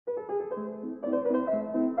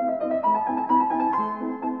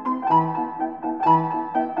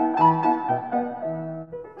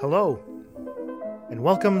Hello, and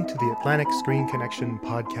welcome to the Atlantic Screen Connection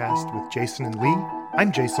podcast with Jason and Lee.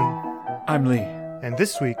 I'm Jason. I'm Lee. And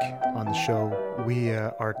this week on the show, we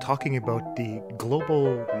are talking about the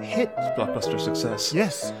global hit. Blockbuster success.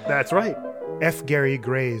 Yes, that's right. F. Gary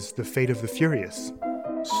Gray's The Fate of the Furious,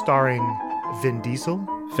 starring Vincent Diesel.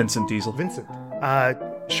 Vincent.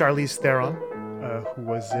 Charlize Theron, who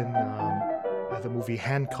was in the movie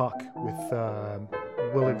Hancock with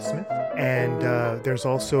Willard Smith. And there's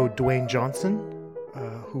also Dwayne Johnson,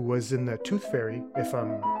 who was in The Tooth Fairy, if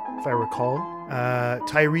I recall.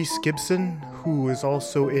 Tyrese Gibson, who is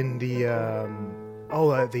also in the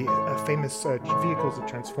famous vehicles that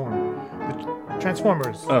transform. The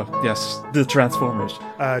Transformers. Oh, yes. The Transformers.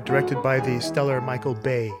 Directed by the stellar Michael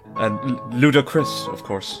Bay. And Ludacris, of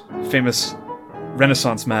course. Famous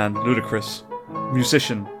Renaissance man, Ludacris.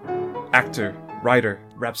 Musician, actor, writer,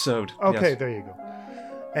 rhapsode. Okay, yes. There you go.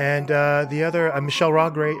 And the other, Michelle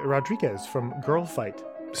Rodriguez from Girl Fight.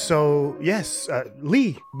 So, yes,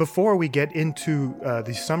 Lee, before we get into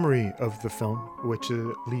the summary of the film, which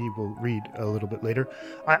Lee will read a little bit later,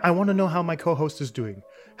 I want to know how my co-host is doing.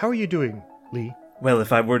 How are you doing, Lee? Well,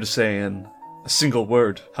 if I were to say in a single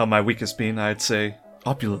word how my week has been, I'd say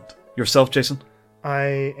opulent. Yourself, Jason?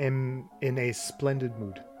 I am in a splendid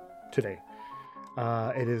mood today.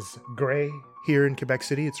 It is gray here in Quebec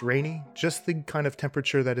City. It's rainy, just the kind of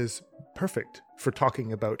temperature that is perfect for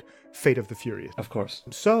talking about Fate of the Furious. Of course.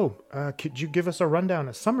 So, could you give us a rundown,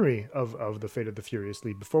 a summary of the Fate of the Furious,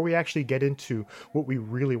 Lee, before we actually get into what we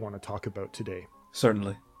really want to talk about today?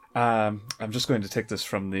 Certainly. I'm just going to take this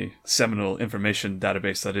from the seminal information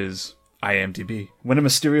database that is IMDb. When a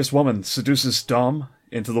mysterious woman seduces Dom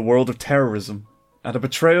into the world of terrorism and a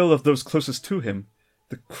betrayal of those closest to him,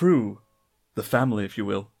 the crew, the family, if you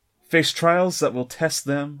will, face trials that will test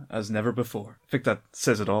them as never before. I think that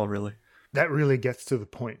says it all, really. That really gets to the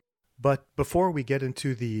point. But before we get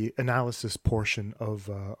into the analysis portion of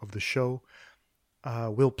the show,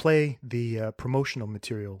 we'll play the promotional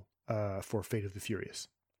material for Fate of the Furious.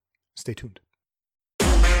 Stay tuned.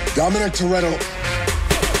 Dominic Toretto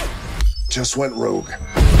just went rogue.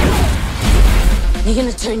 You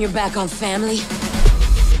gonna turn your back on family?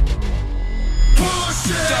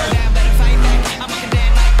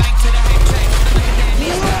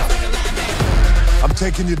 I'm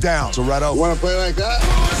taking you down, Toretto. Want to play like that?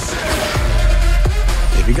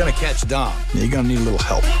 If you're gonna catch Dom, you're gonna need a little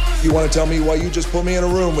help. You want to tell me why you just put me in a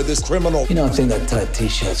room with this criminal? You know, I think that tight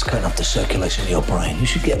t-shirt's cutting off the circulation in your brain. You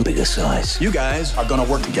should get a bigger size. You guys are gonna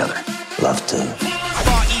work together. Love to.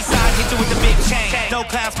 Far east side, hit you with the big chain. No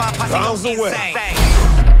class, my posse Rounds gon' away. insane.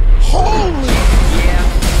 Holy! Yeah,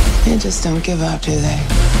 They just don't give up, do they?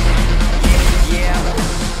 yeah.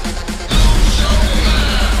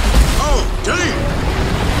 Oh, damn!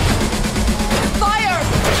 Fire!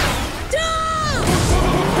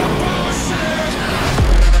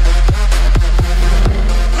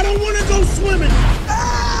 I don't want to go swimming.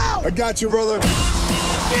 Ow! I got you, brother.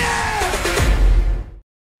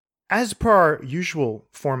 As per our usual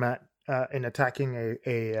format in attacking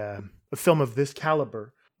a film of this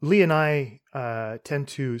caliber, Lee and I tend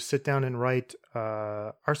to sit down and write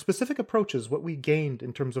our specific approaches, what we gained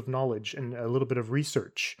in terms of knowledge and a little bit of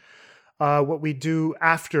research, what we do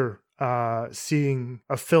after seeing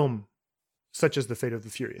a film such as The Fate of the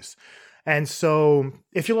Furious. And so,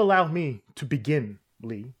 if you'll allow me to begin,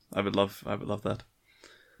 Lee. I would love that.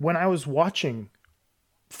 When I was watching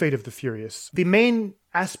Fate of the Furious, the main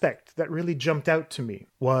aspect that really jumped out to me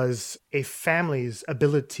was a family's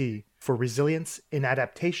ability for resilience in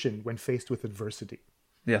adaptation when faced with adversity.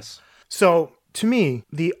 Yes. So, to me,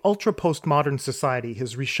 the ultra-postmodern society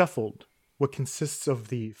has reshuffled what consists of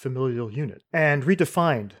the familial unit and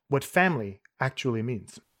redefined what family actually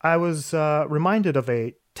means. I was reminded of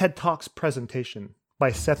a TED Talks presentation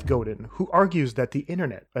by Seth Godin, who argues that the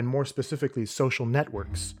internet, and more specifically social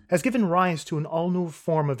networks, has given rise to an all-new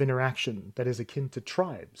form of interaction that is akin to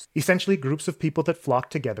tribes, essentially groups of people that flock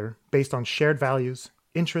together based on shared values,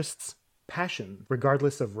 interests, passion,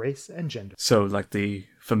 regardless of race and gender. So, like the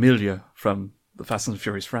Familia from the Fast and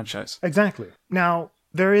Furious franchise. Exactly. Now,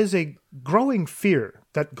 there is a growing fear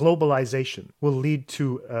that globalization will lead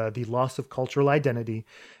to the loss of cultural identity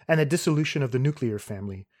and a dissolution of the nuclear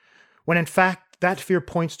family, when in fact that fear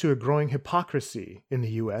points to a growing hypocrisy in the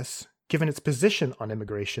US, given its position on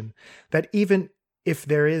immigration, that even if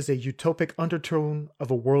there is a utopic undertone of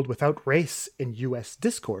a world without race in US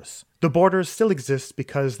discourse, the borders still exist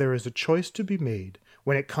because there is a choice to be made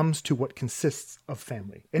when it comes to what consists of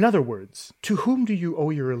family. In other words, to whom do you owe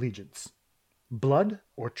your allegiance? Blood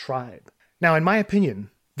or tribe? Now, in my opinion,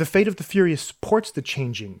 The Fate of the Furious supports the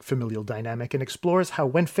changing familial dynamic and explores how,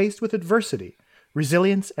 when faced with adversity,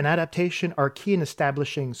 resilience and adaptation are key in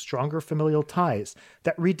establishing stronger familial ties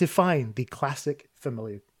that redefine the classic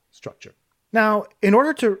familial structure. Now, in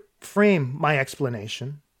order to frame my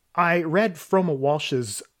explanation, I read Froma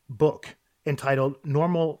Walsh's book entitled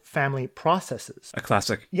Normal Family Processes. A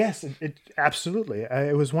classic. Yes, it absolutely.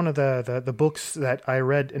 It was one of the books that I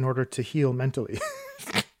read in order to heal mentally.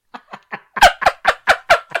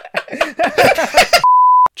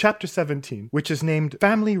 Chapter 17, which is named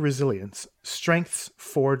Family Resilience, Strengths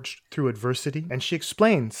Forged Through Adversity, and she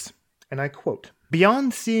explains, and I quote,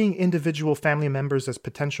 "Beyond seeing individual family members as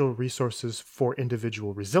potential resources for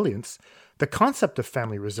individual resilience, the concept of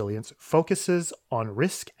family resilience focuses on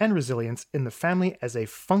risk and resilience in the family as a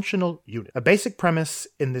functional unit. A basic premise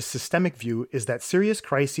in this systemic view is that serious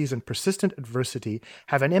crises and persistent adversity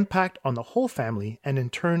have an impact on the whole family, and in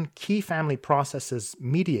turn, key family processes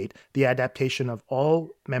mediate the adaptation of all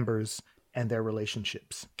members and their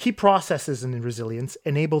relationships. Key processes in resilience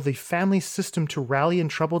enable the family system to rally in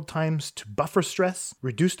troubled times to buffer stress,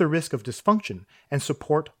 reduce the risk of dysfunction, and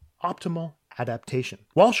support optimal adaptation."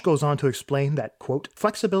 Walsh goes on to explain that, quote,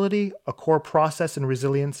 "Flexibility, a core process in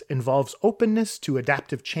resilience, involves openness to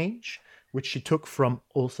adaptive change," which she took from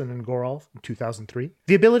Olson and Gorolf in 2003.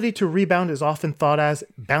 "The ability to rebound is often thought as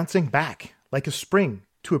bouncing back, like a spring,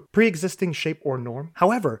 to a pre-existing shape or norm.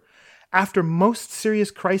 However, after most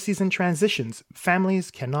serious crises and transitions,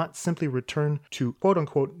 families cannot simply return to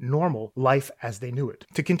quote-unquote normal life as they knew it.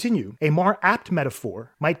 To continue, a more apt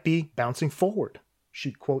metaphor might be bouncing forward."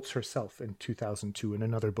 She quotes herself in 2002 in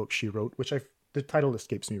another book she wrote, which the title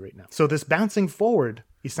escapes me right now. So this bouncing forward,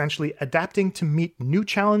 essentially adapting to meet new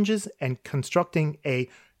challenges and constructing a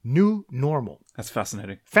new normal. That's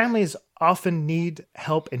fascinating. Families often need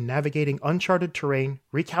help in navigating uncharted terrain,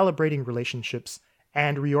 recalibrating relationships,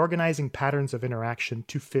 and reorganizing patterns of interaction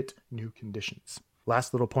to fit new conditions.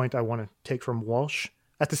 Last little point I want to take from Walsh.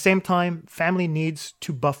 At the same time, family needs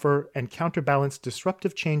to buffer and counterbalance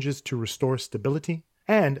disruptive changes to restore stability,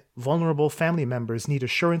 and vulnerable family members need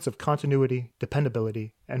assurance of continuity,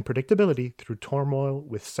 dependability, and predictability through turmoil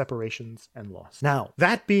with separations and loss. Now,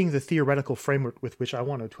 that being the theoretical framework with which I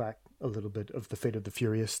want to track a little bit of The Fate of the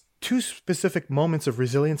Furious, two specific moments of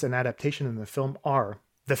resilience and adaptation in the film are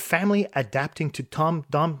the family adapting to Tom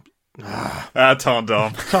Dom.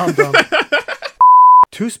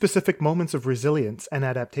 Two specific moments of resilience and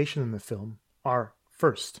adaptation in the film are,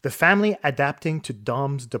 first, the family adapting to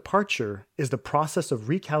Dom's departure is the process of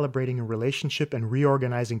recalibrating a relationship and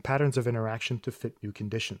reorganizing patterns of interaction to fit new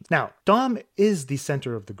conditions. Now, Dom is the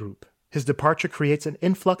center of the group. His departure creates an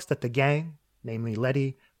influx that the gang, namely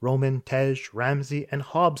Letty, Roman, Tej, Ramsey, and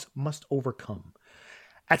Hobbs, must overcome.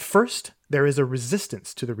 At first, there is a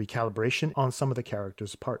resistance to the recalibration on some of the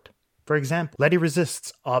characters' part. For example, Letty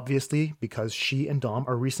resists, obviously, because she and Dom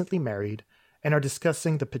are recently married and are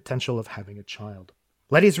discussing the potential of having a child.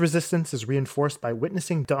 Letty's resistance is reinforced by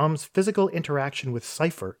witnessing Dom's physical interaction with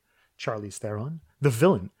Cypher, Charlize Theron, the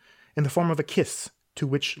villain, in the form of a kiss, to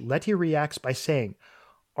which Letty reacts by saying,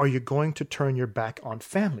 "Are you going to turn your back on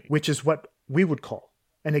family?" Which is what we would call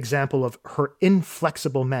an example of her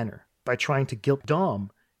inflexible manner by trying to guilt Dom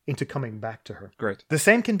into coming back to her. Great. The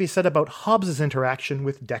same can be said about Hobbs' interaction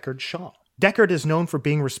with Deckard Shaw. Deckard is known for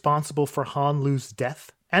being responsible for Han Lu's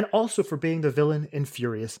death, and also for being the villain in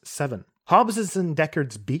Furious 7. Hobbs' and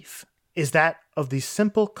Deckard's beef is that of the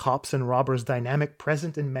simple cops and robbers dynamic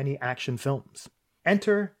present in many action films.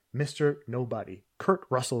 Enter Mr. Nobody, Kurt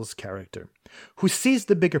Russell's character, who sees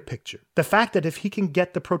the bigger picture. The fact that if he can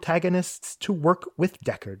get the protagonists to work with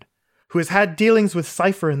Deckard, who has had dealings with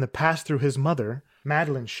Cypher in the past through his mother,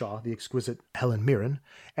 Madeline Shaw, the exquisite Helen Mirren,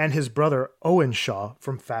 and his brother Owen Shaw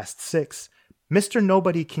from Fast 6, Mr.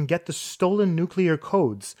 Nobody can get the stolen nuclear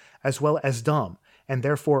codes as well as Dom, and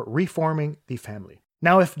therefore reforming the family.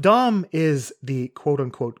 Now, if Dom is the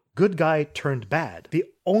quote-unquote good guy turned bad, the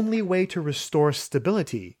only way to restore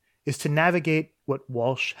stability is to navigate what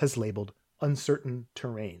Walsh has labeled uncertain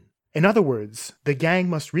terrain. In other words, the gang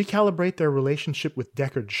must recalibrate their relationship with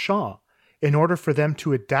Deckard Shaw in order for them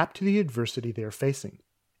to adapt to the adversity they are facing.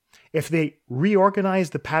 If they reorganize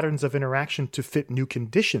the patterns of interaction to fit new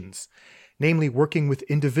conditions, namely working with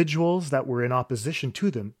individuals that were in opposition to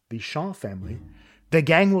them, the Shaw family, the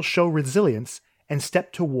gang will show resilience and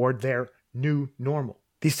step toward their new normal.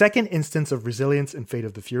 The second instance of resilience in Fate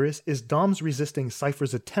of the Furious is Dom's resisting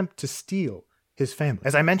Cypher's attempt to steal his family.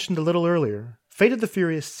 As I mentioned a little earlier, Fate of the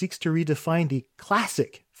Furious seeks to redefine the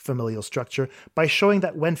classic familial structure by showing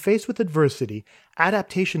that when faced with adversity,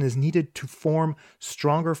 adaptation is needed to form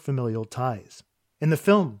stronger familial ties. In the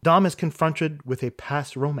film, Dom is confronted with a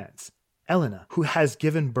past romance, Elena, who has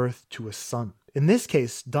given birth to a son. In this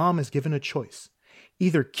case, Dom is given a choice.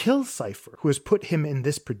 Either kill Cypher, who has put him in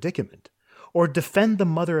this predicament, or defend the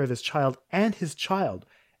mother of his child and his child,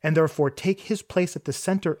 and therefore take his place at the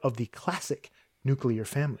center of the classic nuclear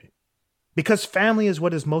family. Because family is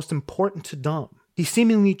what is most important to Dom, he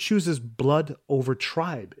seemingly chooses blood over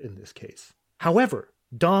tribe in this case. However,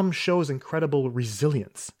 Dom shows incredible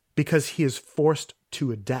resilience because he is forced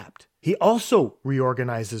to adapt. He also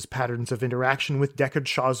reorganizes patterns of interaction with Deckard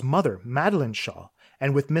Shaw's mother, Madeline Shaw,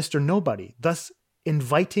 and with Mr. Nobody, thus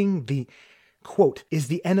inviting the, quote, is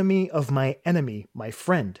the enemy of my enemy, my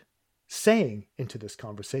friend, saying into this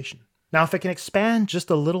conversation. Now, if I can expand just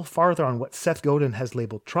a little farther on what Seth Godin has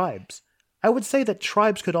labeled tribes, I would say that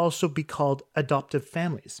tribes could also be called adoptive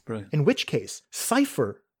families. Brilliant. In which case,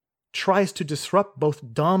 Cypher tries to disrupt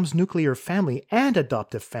both Dom's nuclear family and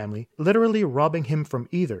adoptive family, literally robbing him from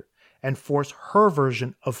either, and force her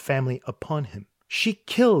version of family upon him. She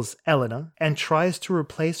kills Elena and tries to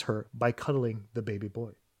replace her by cuddling the baby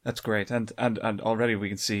boy. That's great. And already we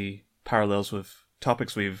can see parallels with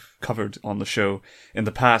topics we've covered on the show in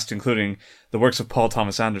the past, including the works of Paul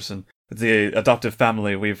Thomas Anderson. The adoptive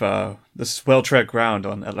family, we've this is well-tread ground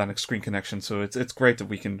on Atlantic Screen Connection, so it's great that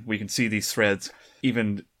we can see these threads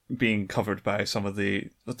even being covered by some of the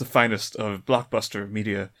finest of blockbuster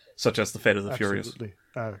media, such as The Fate of the Furious. Absolutely.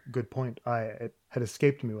 Good point. It had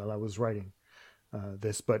escaped me while I was writing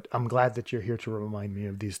this, but I'm glad that you're here to remind me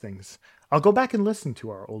of these things. I'll go back and listen to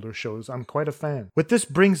our older shows. I'm quite a fan. What this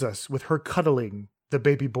brings us, with her cuddling the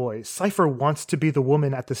baby boy, Cypher wants to be the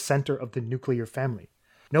woman at the center of the nuclear family.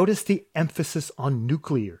 Notice the emphasis on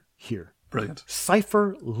nuclear here. Brilliant.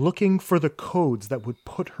 Cypher looking for the codes that would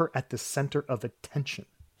put her at the center of attention.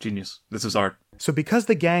 Genius. This is art. So because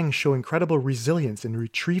the gang show incredible resilience in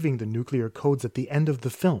retrieving the nuclear codes at the end of the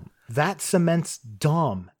film, that cements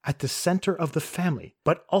Dom at the center of the family,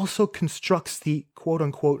 but also constructs the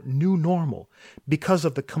quote-unquote new normal because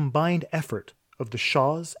of the combined effort of the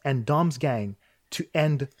Shaws and Dom's gang to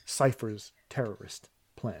end Cypher's terrorist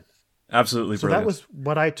plan. Absolutely So brilliant. that was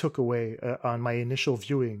what I took away on my initial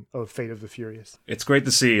viewing of Fate of the Furious. It's great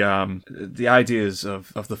to see the ideas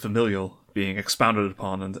of the familial being expounded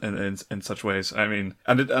upon in such ways. I mean,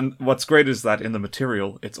 and what's great is that in the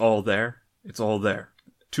material, it's all there. It's all there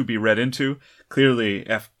to be read into. Clearly,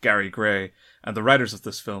 F. Gary Gray and the writers of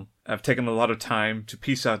this film have taken a lot of time to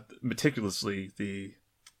piece out meticulously the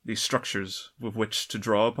structures with which to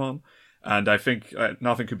draw upon. And I think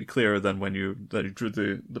nothing could be clearer than when you drew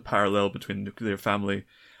the parallel between the nuclear family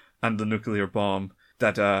and the nuclear bomb.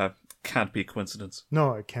 That can't be coincidence.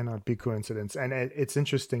 No, it cannot be coincidence. And it's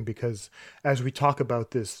interesting because as we talk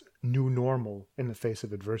about this new normal in the face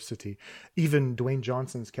of adversity, even Dwayne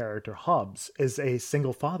Johnson's character Hobbs is a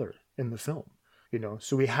single father in the film.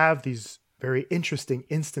 So we have these very interesting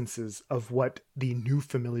instances of what the new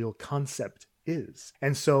familial concept is.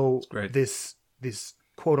 And so this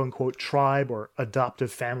quote-unquote tribe or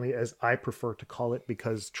adoptive family, as I prefer to call it,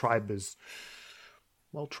 because tribe is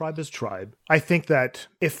tribe. I think that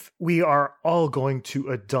if we are all going to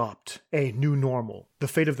adopt a new normal, The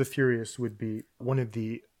Fate of the Furious would be one of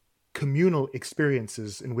the communal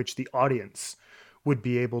experiences in which the audience would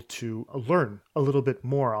be able to learn a little bit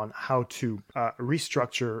more on how to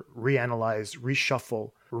restructure, reanalyze,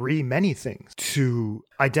 reshuffle, many things to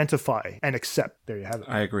identify and accept. There you have it.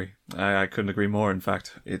 I agree. I couldn't agree more. In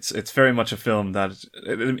fact, it's very much a film that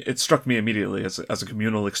it struck me immediately as a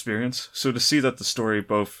communal experience. So to see that the story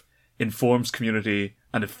both informs community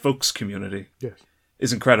and evokes community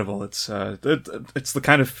is incredible. It's the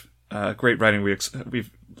kind of great writing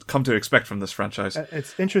we've come to expect from this franchise.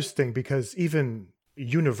 It's interesting because even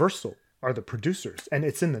Universal are the producers, and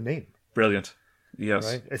it's in the name. Brilliant.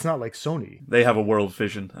 Yes. Right? It's not like Sony. They have a world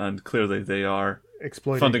vision, and clearly they are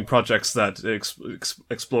funding projects that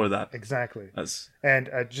explore that. Exactly. And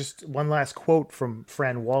just one last quote from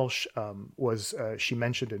Fran Walsh she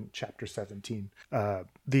mentioned in Chapter 17.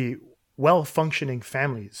 The well-functioning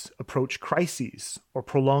families approach crises or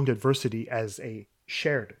prolonged adversity as a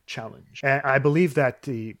shared challenge. And I believe that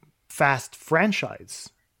the Fast franchise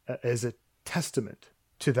is a testament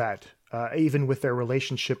to that, even with their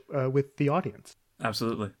relationship with the audience.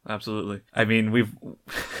 Absolutely. I mean, we've...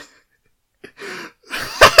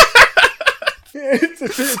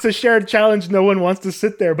 it's a shared challenge. No one wants to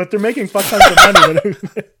sit there, but they're making fuck tons of money.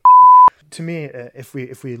 To me, if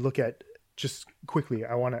we look at just quickly,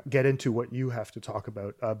 I want to get into what you have to talk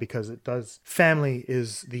about because it does. Family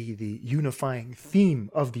is the unifying theme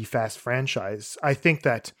of the Fast franchise. I think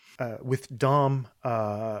that with Dom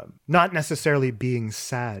not necessarily being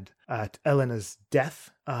sad at Elena's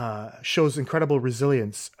death shows incredible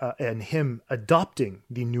resilience and him adopting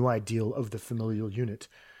the new ideal of the familial unit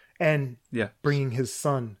and bringing his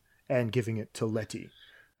son and giving it to Letty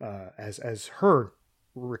as her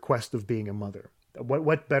request of being a mother.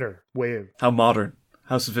 What better way of... How modern.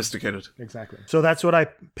 How sophisticated. Exactly. So that's what I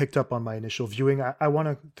picked up on my initial viewing. I want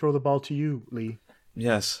to throw the ball to you, Lee.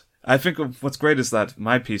 Yes. I think what's great is that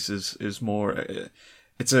my piece is more...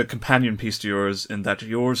 it's a companion piece to yours in that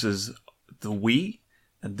yours is the we,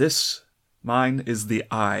 and mine is the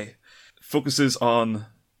I. Focuses on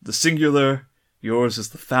the singular, yours is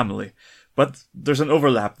the family. But there's an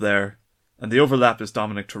overlap there, and the overlap is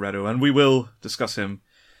Dominic Toretto, and we will discuss him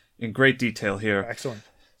in great detail here. Excellent.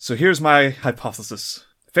 So here's my hypothesis.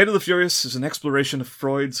 Fate of the Furious is an exploration of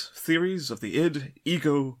Freud's theories of the id,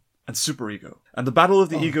 ego, and superego. And the battle of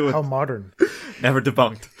the ego... How modern. Never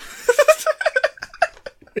debunked.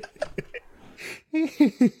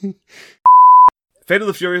 Fate of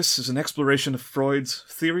the Furious is an exploration of Freud's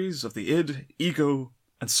theories of the id, ego,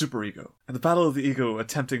 and superego. And the battle of the ego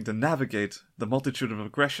attempting to navigate the multitude of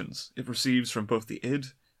aggressions it receives from both the id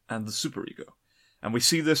and the superego. And we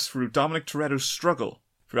see this through Dominic Toretto's struggle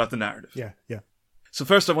throughout the narrative. Yeah. So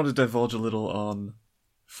first I want to divulge a little on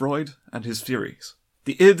Freud and his theories.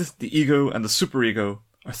 The id, the ego, and the superego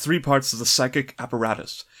are 3 parts of the psychic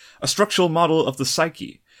apparatus, a structural model of the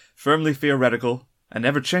psyche, firmly theoretical and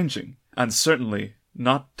ever-changing, and certainly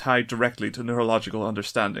not tied directly to neurological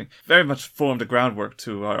understanding. Very much formed a groundwork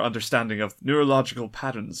to our understanding of neurological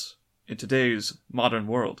patterns in today's modern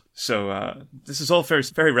world. So this is all very,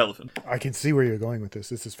 very relevant. I can see where you're going with this.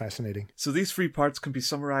 This is fascinating. So these 3 parts can be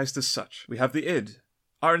summarized as such. We have the id,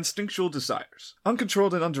 our instinctual desires.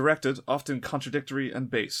 Uncontrolled and undirected, often contradictory and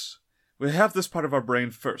base. We have this part of our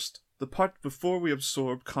brain first, the part before we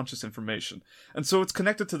absorb conscious information, and so it's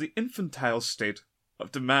connected to the infantile state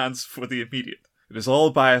of demands for the immediate. It is all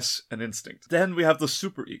bias and instinct. Then we have the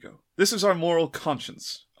superego. This is our moral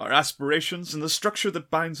conscience, our aspirations, and the structure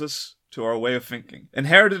that binds us to our way of thinking.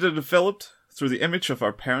 Inherited and developed through the image of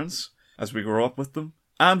our parents, as we grow up with them,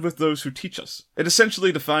 and with those who teach us. It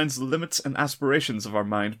essentially defines the limits and aspirations of our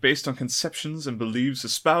mind based on conceptions and beliefs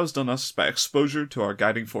espoused on us by exposure to our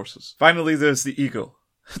guiding forces. Finally, there's the ego.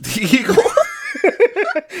 The ego?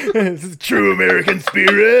 This is true American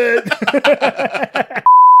spirit.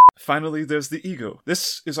 Finally, there's the ego.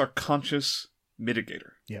 This is our conscious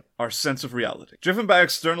mitigator. Yep. Our sense of reality. Driven by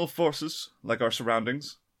external forces, like our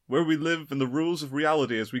surroundings, where we live and the rules of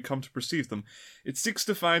reality as we come to perceive them, it seeks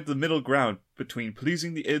to find the middle ground between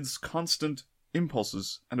pleasing the id's constant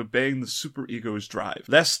impulses and obeying the superego's drive,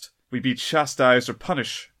 lest we be chastised or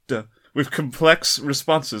punished with complex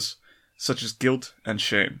responses such as guilt and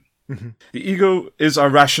shame. Mm-hmm. The ego is our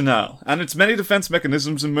rationale, and its many defense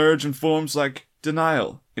mechanisms emerge in forms like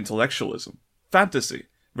denial, intellectualism, fantasy,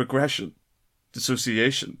 regression,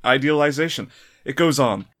 dissociation, idealization. It goes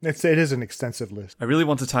on. It is an extensive list. I really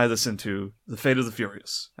want to tie this into the Fate of the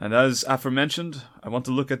Furious. And as aforementioned, I want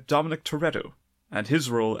to look at Dominic Toretto and his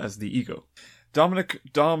role as the ego. Dominic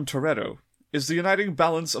Dom Toretto is the uniting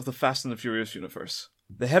balance of the Fast and the Furious universe.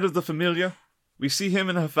 The head of the Familia, we see him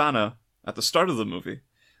in Havana at the start of the movie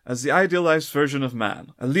as the idealized version of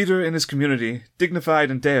man, a leader in his community, dignified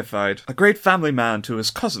and deified, a great family man to his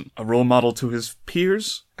cousin, a role model to his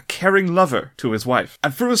peers, a caring lover to his wife.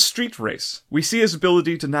 And through a street race, we see his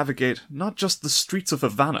ability to navigate not just the streets of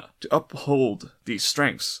Havana, to uphold these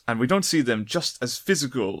strengths, and we don't see them just as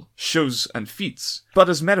physical shows and feats, but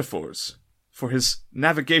as metaphors for his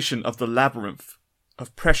navigation of the labyrinth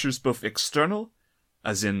of pressures both external,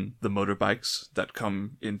 as in the motorbikes that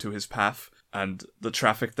come into his path, and the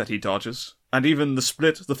traffic that he dodges, and even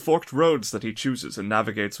the forked roads that he chooses and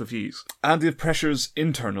navigates with ease, and the pressures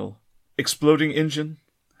internal, exploding engine,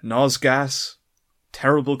 nose gas,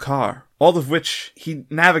 terrible car, all of which he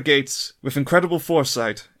navigates with incredible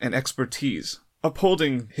foresight and expertise,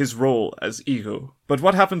 upholding his role as ego. But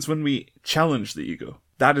what happens when we challenge the ego?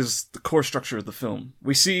 That is the core structure of the film.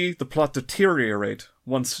 We see the plot deteriorate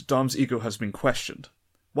once Dom's ego has been questioned.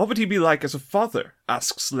 What would he be like as a father?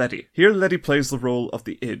 Asks Letty. Here Letty plays the role of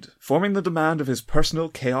the id, forming the demand of his personal,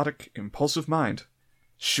 chaotic, impulsive mind.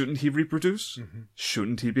 Shouldn't he reproduce? Mm-hmm.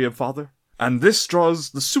 Shouldn't he be a father? And this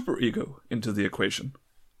draws the superego into the equation.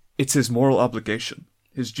 It's his moral obligation,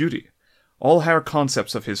 his duty. All higher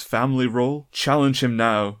concepts of his family role challenge him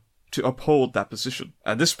now to uphold that position.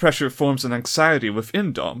 And this pressure forms an anxiety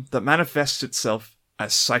within Dom that manifests itself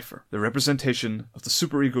as Cypher, the representation of the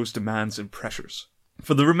superego's demands and pressures.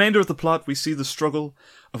 For the remainder of the plot, we see the struggle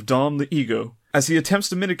of Dom the ego as he attempts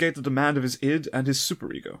to mitigate the demand of his id and his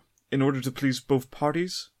superego in order to please both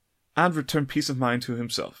parties and return peace of mind to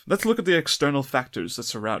himself. Let's look at the external factors that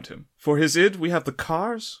surround him. For his id, we have the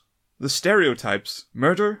cars, the stereotypes,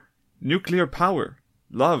 murder, nuclear power,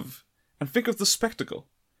 love, and think of the spectacle.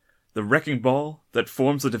 The wrecking ball that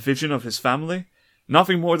forms the division of his family,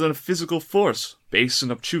 nothing more than a physical force, base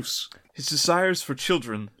and obtuse. His desires for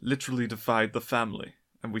children literally divide the family,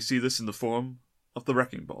 and we see this in the form of the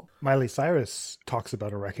wrecking ball. Miley Cyrus talks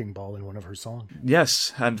about a wrecking ball in one of her songs.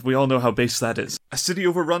 Yes, and we all know how base that is. A city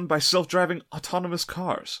overrun by self-driving autonomous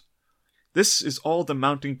cars. This is all the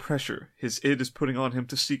mounting pressure his id is putting on him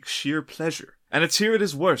to seek sheer pleasure. And it's here at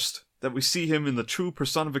his worst that we see him in the true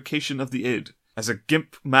personification of the id, as a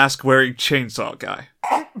gimp mask-wearing chainsaw guy.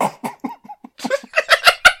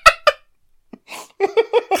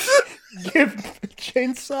 Gimp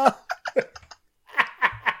chainsaw?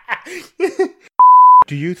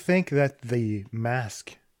 Do you think that the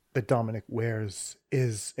mask that Dominic wears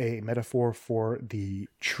is a metaphor for the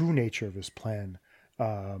true nature of his plan?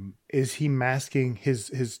 Is he masking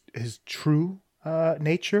his true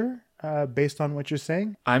nature based on what you're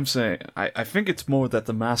saying? I'm saying, I think it's more that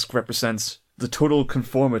the mask represents the total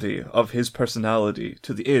conformity of his personality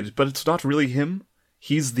to the id, but it's not really him.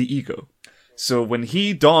 He's the ego. So when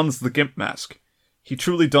he dons the gimp mask, he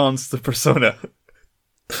truly dons the persona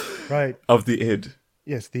right. of the id.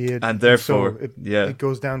 Yes, the id. And therefore, so it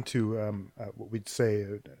goes down to what we'd say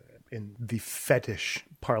in the fetish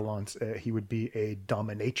parlance, he would be a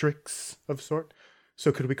dominatrix of sort.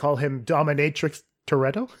 So could we call him Dominatrix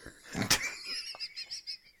Toretto?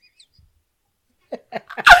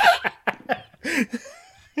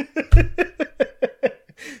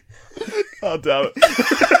 Oh, damn it.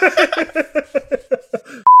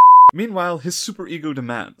 Meanwhile, his superego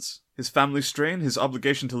demands his family strain, his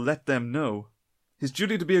obligation to let them know, his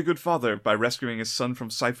duty to be a good father by rescuing his son from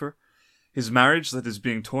Cypher, his marriage that is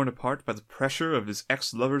being torn apart by the pressure of his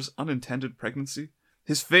ex-lover's unintended pregnancy,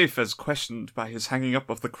 his faith as questioned by his hanging up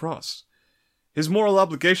of the cross, his moral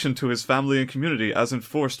obligation to his family and community as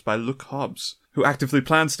enforced by Luke Hobbs, who actively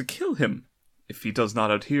plans to kill him if he does not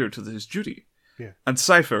adhere to his duty. Yeah. And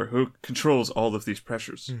Cypher, who controls all of these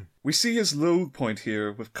pressures. We see his low point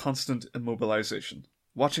here with constant immobilization.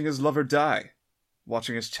 Watching his lover die.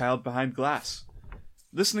 Watching his child behind glass.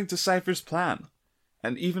 Listening to Cypher's plan.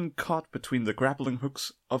 And even caught between the grappling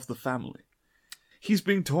hooks of the family. He's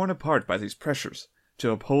being torn apart by these pressures to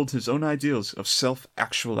uphold his own ideals of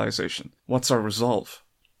self-actualization. What's our resolve?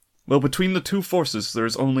 Well, between the two forces, there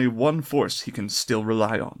is only one force he can still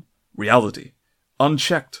rely on. Reality.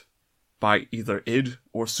 Unchecked by either id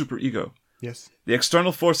or superego. Yes. The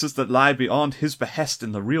external forces that lie beyond his behest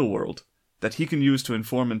in the real world, that he can use to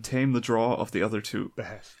inform and tame the draw of the other two.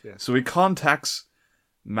 Behest, yes. So he contacts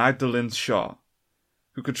Magdalene Shaw,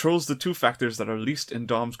 who controls the two factors that are least in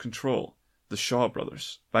Dom's control, the Shaw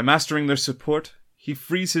brothers. By mastering their support, he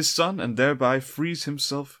frees his son and thereby frees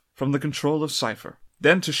himself from the control of Cypher.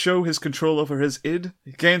 Then, to show his control over his id,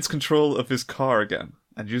 he gains control of his car again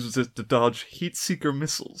and uses it to dodge heat-seeker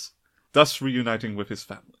missiles, thus reuniting with his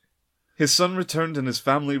family. His son returned and his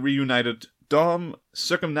family reunited. Dom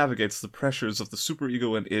circumnavigates the pressures of the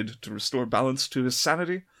superego and id to restore balance to his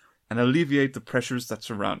sanity and alleviate the pressures that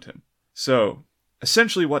surround him. So,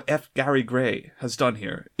 essentially what F. Gary Gray has done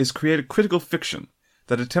here is create a critical fiction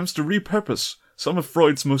that attempts to repurpose some of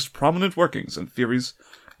Freud's most prominent workings and theories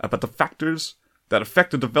about the factors that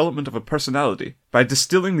affect the development of a personality by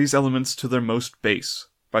distilling these elements to their most base.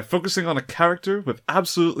 By focusing on a character with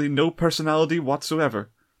absolutely no personality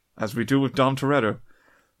whatsoever, as we do with Dom Toretto,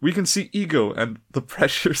 we can see ego and the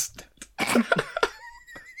pressures.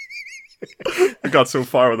 We got so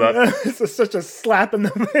far with that. It's such a slap in the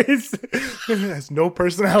face. It has no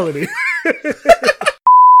personality.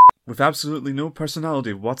 With absolutely no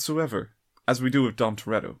personality whatsoever, as we do with Dom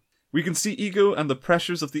Toretto, we can see ego and the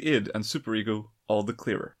pressures of the id and superego all the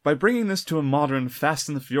clearer. By bringing this to a modern Fast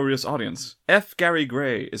and the Furious audience, F. Gary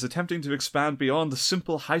Gray is attempting to expand beyond the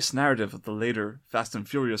simple heist narrative of the later Fast and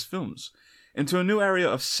Furious films into a new area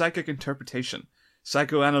of psychic interpretation,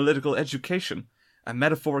 psychoanalytical education, and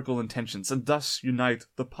metaphorical intentions, and thus unite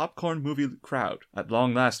the popcorn movie crowd at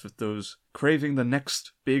long last with those craving the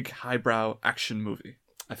next big highbrow action movie.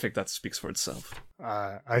 I think that speaks for itself.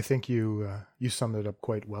 I think you summed it up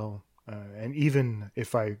quite well. And even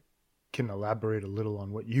if I can elaborate a little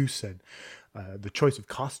on what you said, the choice of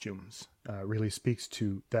costumes really speaks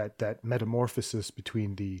to that metamorphosis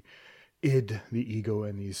between the id, the ego,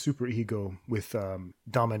 and the superego with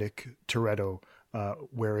Dominic Toretto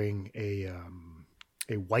wearing a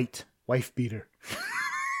white wife beater.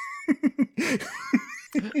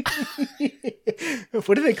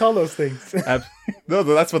 What do they call those things? No,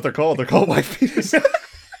 that's what they're called. They're called wife beaters.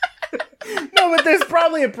 No, but there's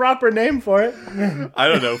probably a proper name for it. I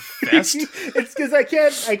don't know. Fest? It's because I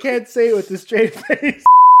can't say it with a straight face.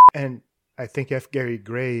 And I think F. Gary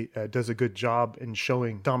Gray does a good job in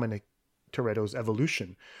showing Dominic Toretto's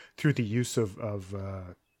evolution through the use of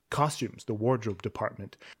costumes, the wardrobe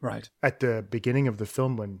department. Right. At the beginning of the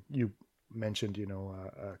film, when you mentioned,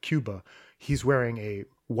 Cuba, he's wearing a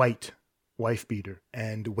white wife beater,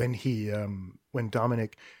 and when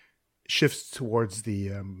Dominic shifts towards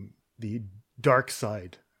the dark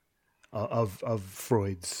side of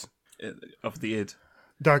Freud's id.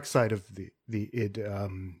 Dark side of the id,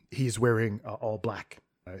 he's wearing all black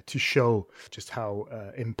to show just how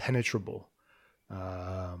impenetrable.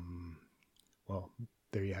 Well,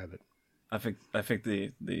 there you have it. I think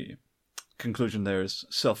the conclusion there is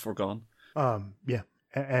self-foregone. Yeah.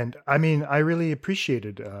 And I mean, I really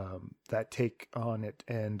appreciated that take on it.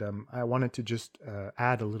 And I wanted to just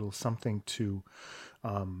add a little something to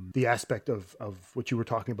the aspect of what you were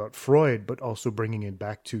talking about, Freud, but also bringing it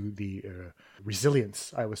back to the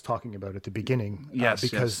resilience I was talking about at the beginning. Yes,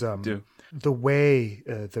 because do. The way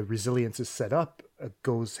the resilience is set up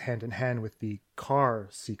goes hand in hand with the car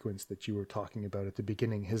sequence that you were talking about at the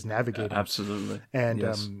beginning, his navigating. Absolutely. And,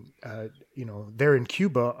 yes. They're in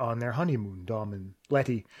Cuba on their honeymoon, Dom and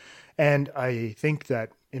Letty. And I think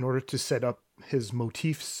that in order to set up his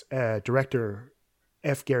motifs, director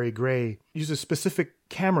F. Gary Gray uses specific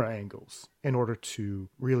camera angles in order to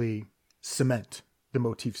really cement the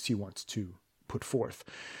motifs he wants to put forth.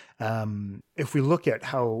 If we look at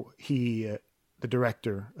how the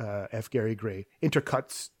director, F. Gary Gray,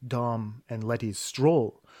 intercuts Dom and Letty's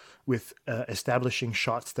stroll with establishing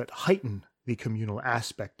shots that heighten the communal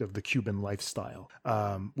aspect of the Cuban lifestyle,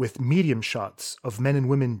 with medium shots of men and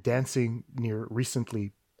women dancing near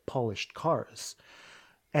recently polished cars.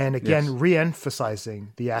 And again, Yes.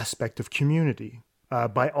 re-emphasizing the aspect of community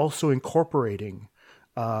by also incorporating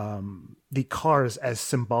the cars as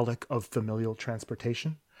symbolic of familial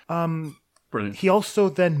transportation. Brilliant. He also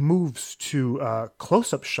then moves to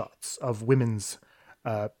close-up shots of women's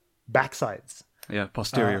backsides, Yeah,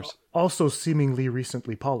 posteriors. also seemingly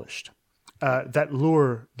recently polished, that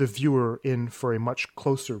lure the viewer in for a much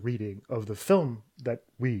closer reading of the film that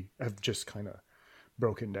we have just kind of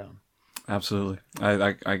broken down. Absolutely.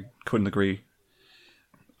 I couldn't agree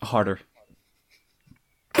harder.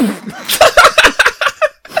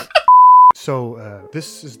 So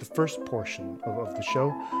this is the first portion of the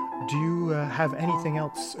show. Do you have anything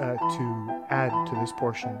else to add to this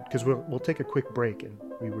portion? Because we'll take a quick break and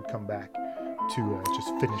we would come back to just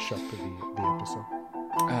finish up the episode.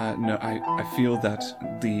 No, I feel that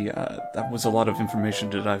that was a lot of information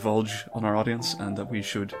to divulge on our audience, and that we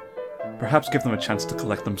should perhaps give them a chance to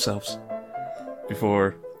collect themselves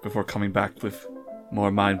before coming back with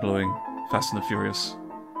more mind-blowing Fast and the Furious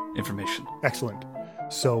information. Excellent.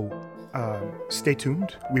 So stay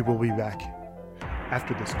tuned. We will be back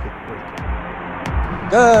after this quick break.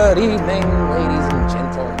 Good evening, ladies and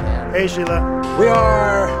gentlemen. Hey, Sheila. We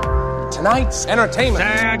are tonight's entertainment.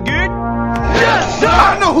 Sound good?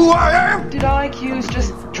 I know who I am! Did IQs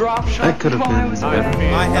just drop shot while I was away?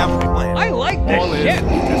 I have a plan. I like this shit. You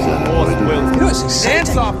know, it's exciting.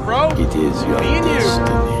 Dance off, bro. It is your Me and you.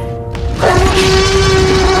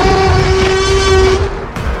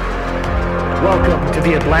 Welcome to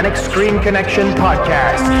the Atlantic Screen Connection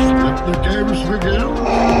podcast. Let the games begin.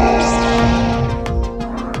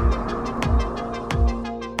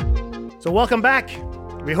 So welcome back.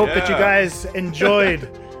 We hope that you guys enjoyed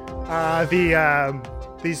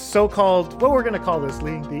these so-called, what we're going to call this,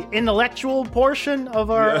 Lee, the intellectual portion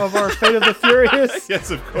of our Fate of the Furious.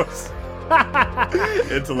 Yes, of course.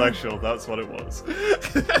 Intellectual, that's what it was.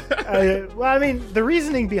 Well, I mean, the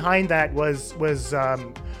reasoning behind that was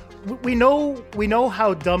we know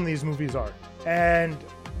how dumb these movies are, and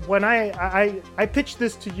when I pitched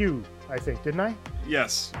this to you, I think, didn't I?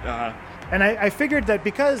 Yes. And I figured that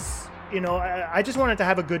because I just wanted to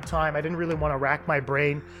have a good time. I didn't really want to rack my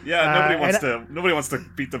brain. Yeah, nobody wants to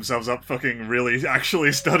beat themselves up fucking really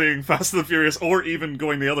actually studying Fast and the Furious, or even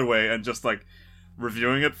going the other way and just like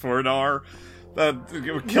reviewing it for an hour.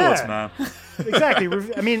 It would kill us, man. Exactly.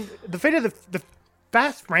 I mean, the fate of the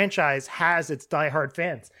Fast franchise has its diehard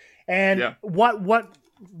fans. And what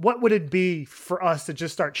would it be for us to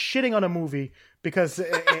just start shitting on a movie because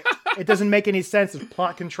it doesn't make any sense of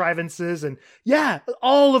plot contrivances? And yeah,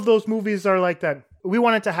 all of those movies are like that. We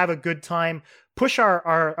wanted to have a good time, push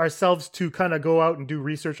ourselves to kind of go out and do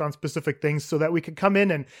research on specific things so that we could come in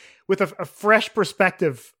and with a fresh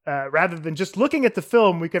perspective, rather than just looking at the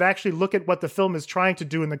film, we could actually look at what the film is trying to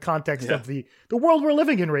do in the context of the world we're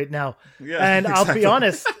living in right now. Yeah, and exactly. I'll be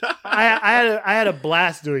honest, I had a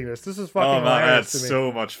blast doing this. This is fucking hilarious. I had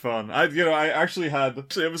so much fun. I actually had,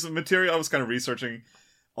 it was a material I was kind of researching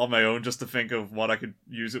on my own just to think of what I could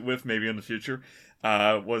use it with maybe in the future.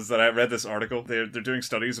 Was that I read this article. They're doing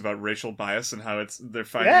studies about racial bias and how they're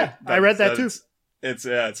finding it. I read that too. It's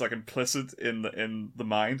like implicit in the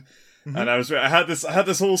mind. Mm-hmm. And I had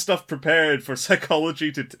this whole stuff prepared for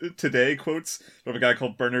Psychology Today quotes from a guy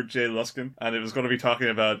called Bernard J. Luskin, and it was going to be talking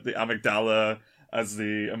about the amygdala as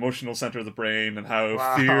the emotional center of the brain and how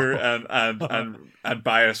fear and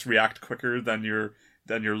bias react quicker than your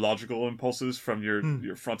logical impulses from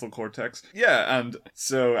your frontal cortex. Yeah, and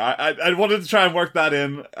so I wanted to try and work that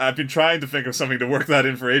in. I've been trying to think of something to work that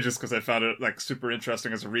in for ages because I found it like super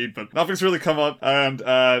interesting as a read, but nothing's really come up, and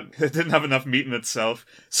it didn't have enough meat in itself,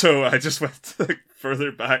 so I just went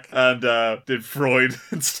further back and did Freud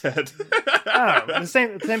instead. The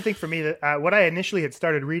same thing for me. What I initially had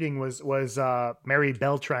started reading was Mary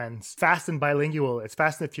Beltran's Fast and Bilingual. It's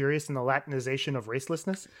Fast and the Furious and the Latinization of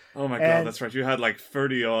Racelessness. Oh my god, that's right. You had like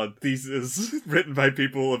 30 odd theses written by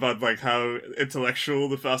people about like how intellectual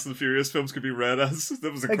the Fast and the Furious films could be read as.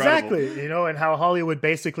 That was incredible. Exactly, and how Hollywood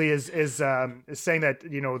basically is saying that the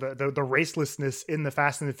racelessness in the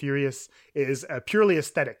Fast and the Furious is purely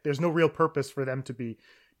aesthetic. There's no real purpose for them to be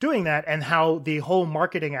doing that, and how the whole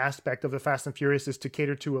marketing aspect of the Fast and Furious is to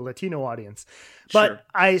cater to a Latino audience. But sure.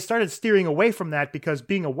 I started steering away from that because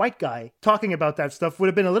being a white guy talking about that stuff would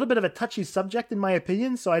have been a little bit of a touchy subject in my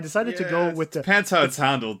opinion, so I decided to go with the... Depends how it's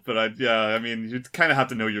handled, but I mean, you kind of have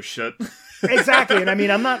to know your shit. Exactly, and I mean,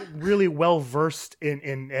 I'm not really well versed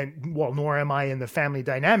in nor am I in the family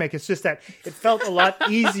dynamic. It's just that it felt a lot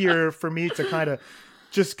easier for me to kind of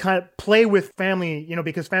play with family,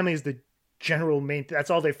 because family is the general main, that's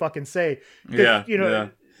all they fucking say. Yeah.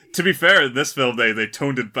 To be fair, in this film they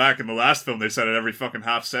toned it back. In the last film they said it every fucking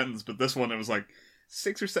half sentence, but this one it was like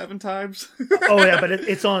 6 or 7 times. Oh yeah, but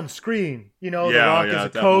it's on screen. The Rock is a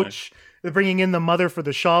coach. They're bringing in the mother for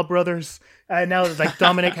the Shaw brothers. Now like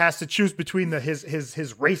Dominic has to choose between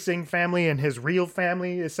his racing family and his real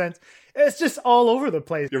family. It's just all over the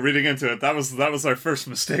place. You're reading into it. That was our first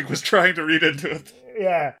mistake, was trying to read into it.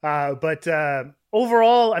 Yeah, but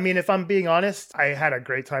overall, I mean, if I'm being honest, I had a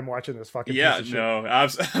great time watching this fucking piece of shit.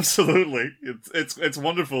 Absolutely. It's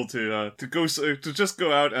wonderful to just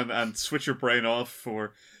go out and switch your brain off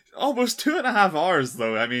for almost 2.5 hours,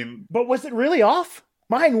 though. I mean, but was it really off?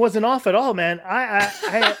 Mine wasn't off at all, man.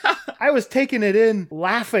 I was taking it in,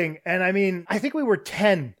 laughing, and I mean, I think we were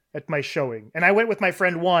 10 at my showing, and I went with my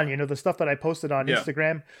friend Juan. The stuff that I posted on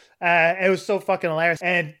Instagram. It was so fucking hilarious,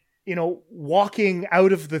 and walking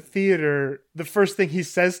out of the theater, the first thing he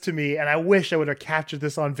says to me, and I wish I would have captured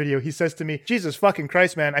this on video, he says to me, "Jesus fucking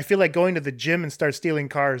Christ, man, I feel like going to the gym and start stealing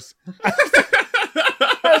cars."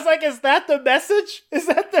 I was like, is that the message? Is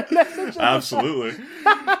that the message? Absolutely.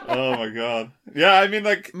 Oh my god. Yeah, I mean,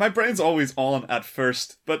 like, my brain's always on at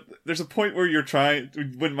first, but there's a point where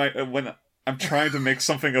when I'm trying to make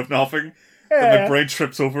something of nothing, then my brain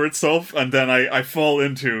trips over itself, and then I fall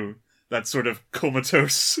into that sort of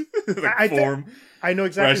comatose form. I know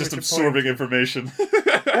exactly. Where I was just absorbing information.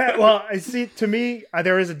 Well, I see. To me,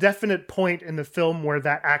 there is a definite point in the film where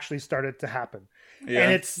that actually started to happen,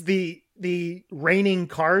 and it's the raining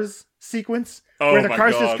cars sequence where the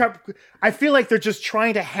cars just. I feel like they're just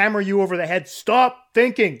trying to hammer you over the head. Stop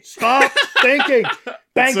thinking. Stop thinking.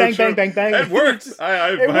 Bang, bang, bang, bang, bang. It worked.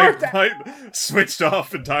 I switched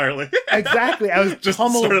off entirely. Exactly. I was just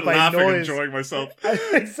pummeled started by laughing, noise. enjoying myself.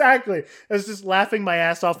 Exactly. I was just laughing my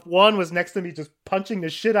ass off. Juan was next to me just punching the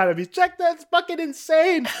shit out of me. Check, that's fucking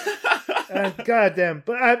insane. Goddamn.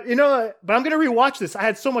 But but I'm going to rewatch this. I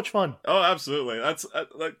had so much fun. Oh, absolutely.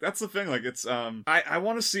 That's the thing. Like, it's I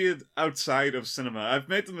want to see it outside of cinema. I've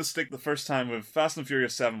made the mistake the first time with Fast and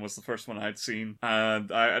Furious 7 was the first one I'd seen, and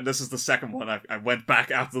this is the second one. I went back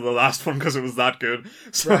after the last one because it was that good.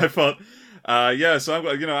 So right. I thought, so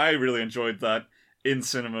I really enjoyed that in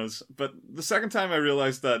cinemas. But the second time I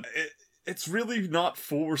realized that it's really not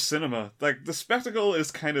for cinema. Like, the spectacle is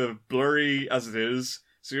kind of blurry as it is.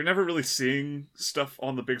 So you're never really seeing stuff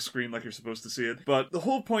on the big screen like you're supposed to see it. But the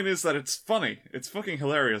whole point is that it's funny. It's fucking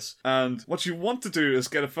hilarious. And what you want to do is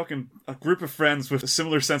get a group of friends with a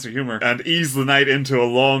similar sense of humor and ease the night into a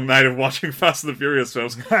long night of watching Fast and the Furious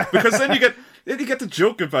films. Because then then you get to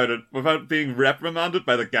joke about it without being reprimanded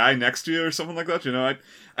by the guy next to you or something like that, you know.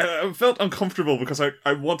 I felt uncomfortable because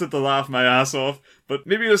I wanted to laugh my ass off, but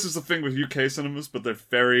maybe this is the thing with UK cinemas, but they're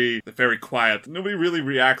very quiet. Nobody really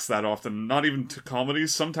reacts that often, not even to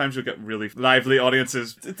comedies. Sometimes you'll get really lively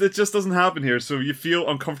audiences. It just doesn't happen here, so you feel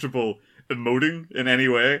uncomfortable emoting in any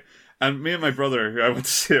way. And me and my brother, who I went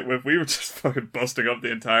to see it with, we were just fucking busting up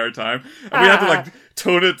the entire time. And we had to, like,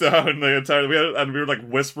 tone it down the entire... and we were, like,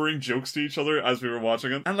 whispering jokes to each other as we were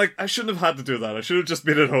watching it. And, like, I shouldn't have had to do that. I should have just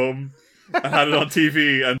been at home and had it on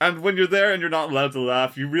TV. And when you're there and you're not allowed to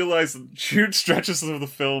laugh, you realize that huge stretches of the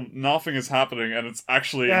film, nothing is happening, and it's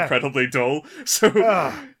actually incredibly dull.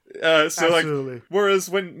 So... Absolutely. like, whereas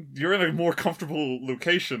when you're in a more comfortable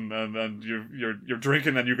location and you're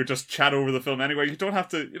drinking and you could just chat over the film anyway, you don't have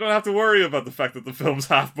to worry about the fact that the film's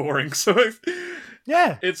half boring. So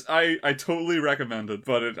I totally recommend it,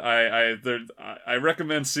 but I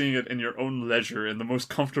recommend seeing it in your own leisure, in the most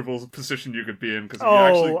comfortable position you could be in.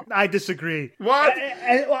 I disagree. What?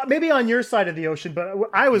 Well, maybe on your side of the ocean, but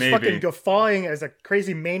I was fucking guffawing as a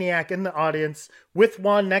crazy maniac in the audience with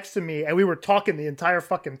Juan next to me, and we were talking the entire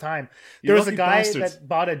fucking time. There was a guy that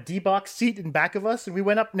bought a D-box seat in back of us, and we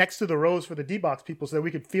went up next to the rows for the D-box people so that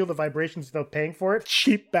we could feel the vibrations without paying for it.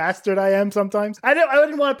 Cheap bastard I am sometimes. I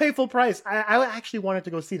didn't want to pay full price. I actually wanted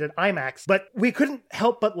to go see it at IMAX, but we couldn't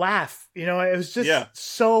help but laugh. You know, it was just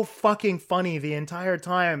so fucking funny the entire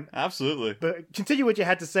time. Absolutely. But continue what you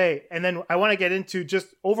had to say, and then I want to get into just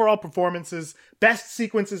overall performances, best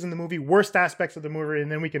sequences in the movie, worst aspects of the movie,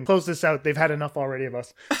 and then we can close this out. They've had enough already of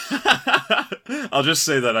us. I'll just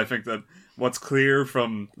say that I think that what's clear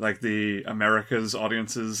from like the Americas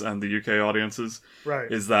audiences and the UK audiences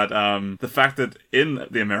is that the fact that in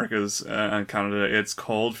the Americas and Canada it's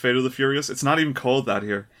called Fate of the Furious, it's not even called that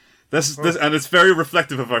here. This and it's very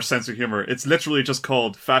reflective of our sense of humor. It's literally just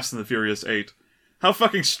called Fast and the Furious 8. How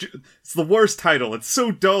fucking it's the worst title. It's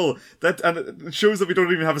so dull and it shows that we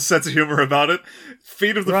don't even have a sense of humor about it.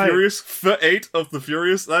 Fate of the Furious, Fate of the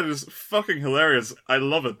Furious. That is fucking hilarious. I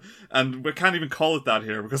love it, and we can't even call it that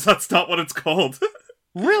here because that's not what it's called.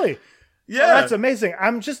 Really? Yeah, that's amazing.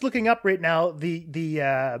 I'm just looking up right now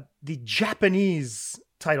the Japanese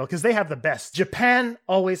title because they have the best. Japan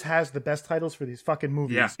always has the best titles for these fucking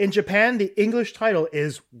movies. Yeah. In Japan, the English title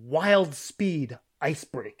is Wild Speed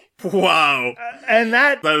Icebreak. Wow. And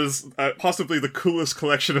that is possibly the coolest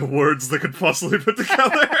collection of words they could possibly put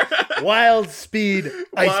together. Wild Speed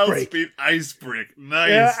Icebreak. Wild Speed Icebreak. Nice.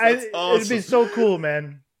 Yeah, that's awesome. It'd be so cool,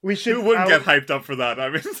 man. We should. Who wouldn't get hyped up for that? I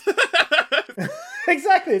mean,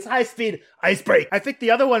 exactly. It's High Speed Icebreak. I think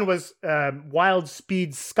the other one was Wild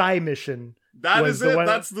Speed Sky Mission. That is it.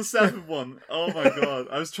 That's the second one. Oh my god!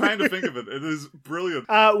 I was trying to think of it. It is brilliant.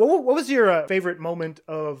 What was your favorite moment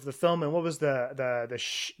of the film, and what was the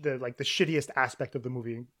shittiest aspect of the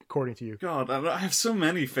movie, according to you? God, I have so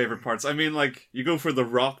many favorite parts. I mean, like you go for the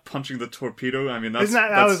Rock punching the torpedo. I mean, that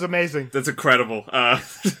was amazing. That's incredible.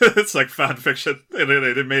 It's like fan fiction. They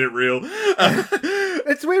made it real.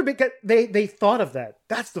 It's weird because they thought of that.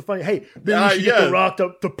 That's the funny. Hey, maybe we should get the Rock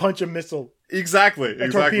to punch a missile. Exactly.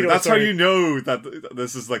 Torpedo, that's how you know that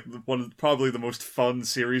this is like probably the most fun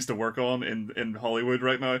series to work on in Hollywood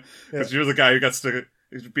right now. Because you're the guy who gets to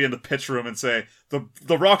be in the pitch room and say,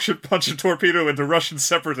 the Rock should punch a torpedo into Russian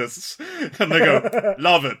separatists. And they go,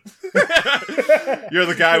 love it. You're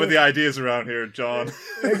the guy with the ideas around here, John.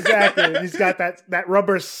 Exactly. He's got that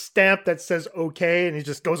rubber stamp that says okay, and he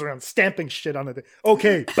just goes around stamping shit on it.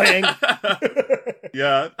 Okay, bang.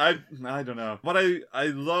 Yeah, I don't know. What I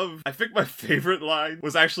love, I think my favorite line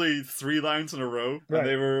was actually 3 lines in a row. Right. And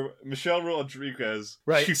they were Michelle Rodriguez.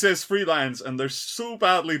 Right. She says 3 lines, and they're so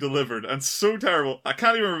badly delivered and so terrible. I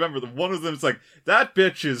can't even remember them. One of them is like, that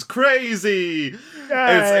bitch is crazy.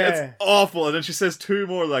 It's awful. And then she says 2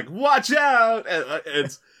 more like, watch out.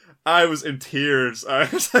 And I was in tears. I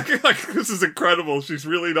was like, this is incredible. She's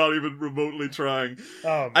really not even remotely trying.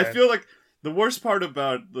 Oh, man. I feel like the worst part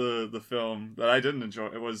about the film that I didn't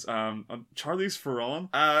enjoy was Charlize Theron.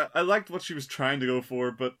 I liked what she was trying to go for,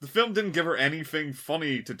 but the film didn't give her anything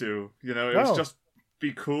funny to do. You know, it was just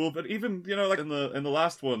be cool. But even, you know, like in the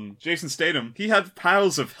last one, Jason Statham, he had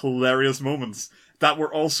piles of hilarious moments that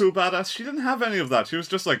were also badass. She didn't have any of that. She was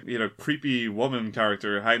just like, you know, creepy woman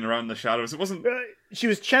character hiding around in the shadows. It wasn't... She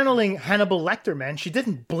was channeling Hannibal Lecter, man. She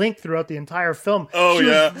didn't blink throughout the entire film. Oh, she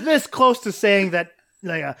was this close to saying that,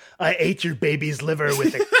 like, I ate your baby's liver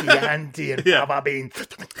with a Chianti and Baba Bean.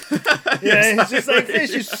 It's just like,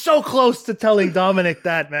 she's so close to telling Dominic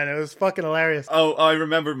that, man. It was fucking hilarious. Oh, I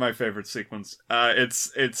remember my favorite sequence.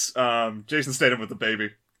 It's Jason Statham with the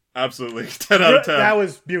baby. Absolutely. 10 out of 10. That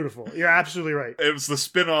was beautiful. You're absolutely right. It was the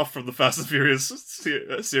spin-off from the Fast and Furious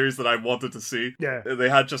series that I wanted to see. Yeah. They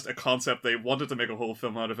had just a concept. They wanted to make a whole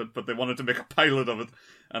film out of it, but they wanted to make a pilot of it,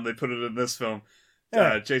 and they put it in this film.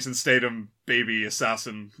 Yeah. Jason Statham, baby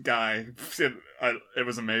assassin guy. It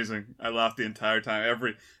was amazing. I laughed the entire time.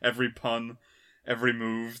 Every pun, every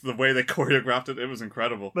move, the way they choreographed it, it was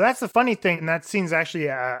incredible. But that's the funny thing, and that scene's actually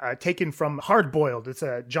taken from Hard Boiled. It's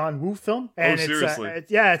a John Woo film. And seriously?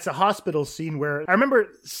 It's a hospital scene where I remember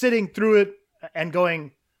sitting through it and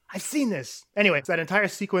going, I've seen this. Anyway, that entire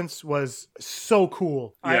sequence was so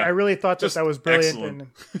cool. Yeah. I really thought that was brilliant.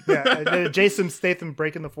 Excellent. And Jason Statham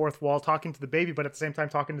breaking the fourth wall, talking to the baby, but at the same time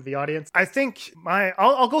talking to the audience. I think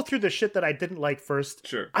I'll go through the shit that I didn't like first.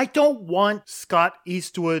 Sure. I don't want Scott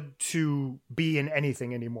Eastwood to be in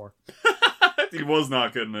anything anymore. He was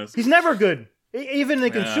not good in this. He's never good. Even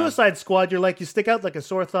like in Suicide Squad, you're like, you stick out like a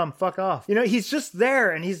sore thumb. Fuck off. You know, he's just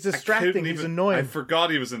there and he's distracting. He's annoying. I forgot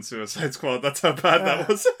he was in Suicide Squad. That's how bad that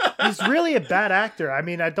was. He's really a bad actor. I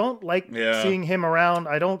mean, I don't like seeing him around.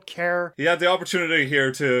 I don't care. He had the opportunity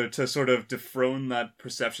here to sort of dethrone that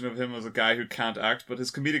perception of him as a guy who can't act, but his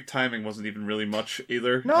comedic timing wasn't even really much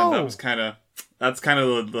either. No. And that was that's kind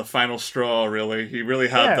of the final straw, really. He really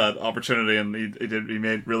had that opportunity, and he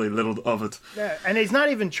made really little of it. Yeah, and he's not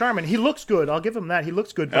even charming. He looks good. I'll give him that. He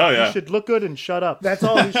looks good. But he should look good and shut up. That's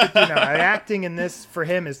all he should do now. Acting in this for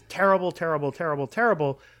him is terrible, terrible, terrible,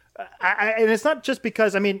 terrible. And it's not just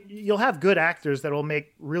because, I mean, you'll have good actors that will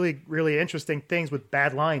make really, really interesting things with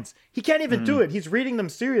bad lines. He can't even do it. He's reading them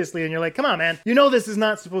seriously, and you're like, come on, man. You know this is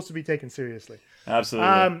not supposed to be taken seriously.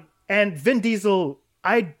 Absolutely. And Vin Diesel...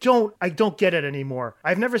 I don't get it anymore.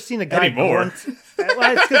 I've never seen a guy grunt.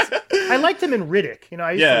 Well, it's 'cause I liked him in Riddick. You know,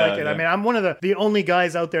 I used to like it. I mean, I'm one of the only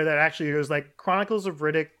guys out there that actually was like, Chronicles of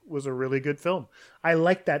Riddick was a really good film. I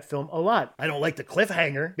liked that film a lot. I don't like the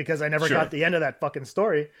cliffhanger because I never got the end of that fucking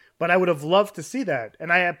story, but I would have loved to see that.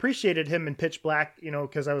 And I appreciated him in Pitch Black, you know,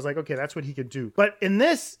 because I was like, okay, that's what he could do. But in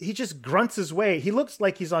this, he just grunts his way. He looks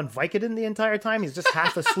like he's on Vicodin the entire time. He's just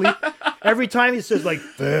half asleep. Every time he says, like,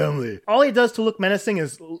 family. All he does to look menacing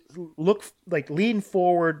is lean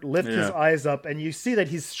forward, lift his eyes up, and you see that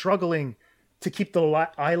he's struggling to keep the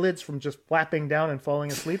eyelids from just flapping down and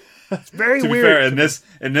falling asleep. It's very weird. To be fair,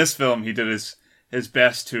 in this film, he did his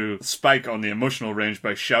best to spike on the emotional range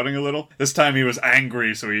by shouting a little. This time he was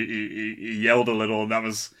angry, so he yelled a little, and that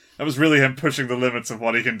was really him pushing the limits of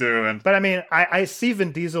what he can do. But I mean, I see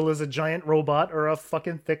Vin Diesel as a giant robot or a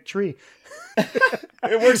fucking thick tree.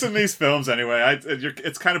 It works in these films anyway.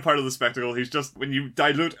 It's kind of part of the spectacle. He's just, when you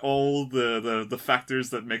dilute all the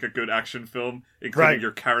factors that make a good action film, including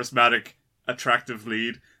your charismatic, attractive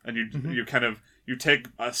lead, and you take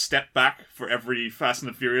a step back for every Fast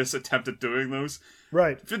and the Furious attempt at doing those.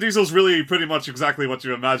 Right. Vin Diesel's really pretty much exactly what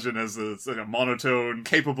you imagine as a monotone,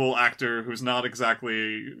 capable actor who's not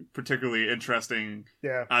exactly particularly interesting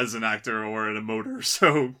as an actor or an emoter.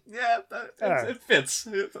 So, it fits.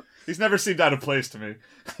 He's never seemed out of place to me.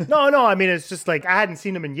 No, I mean, it's just like, I hadn't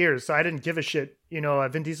seen him in years, so I didn't give a shit. You know,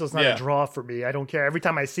 Vin Diesel's not a draw for me. I don't care. Every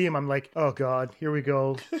time I see him, I'm like, oh God, here we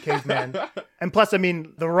go, caveman. And plus, I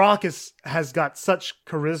mean, The Rock has got such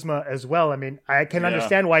charisma as well. I mean, I can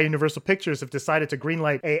understand why Universal Pictures have decided to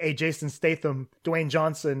greenlight a Jason Statham, Dwayne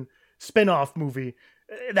Johnson spin-off movie.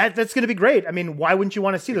 That's going to be great. I mean, why wouldn't you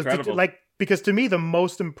want to see those? Because to me, the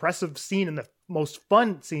most impressive scene and the most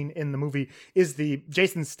fun scene in the movie is the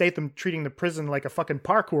Jason Statham treating the prison like a fucking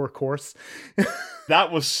parkour course.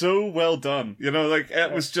 That was so well done. You know, like,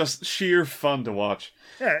 it was just sheer fun to watch.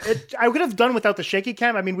 Yeah, I could have done without the shaky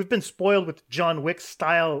cam. I mean, we've been spoiled with John Wick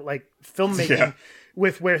style, like, filmmaking.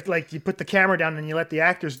 With where, like, you put the camera down and you let the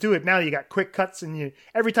actors do it. Now you got quick cuts, and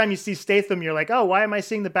every time you see Statham, you're like, oh, why am I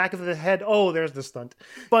seeing the back of the head? Oh, there's the stunt.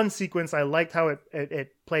 Fun sequence. I liked how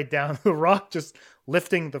it played down. The Rock just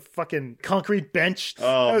lifting the fucking concrete bench.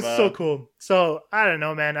 Oh, that was so cool. So I don't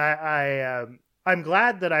know, man. I'm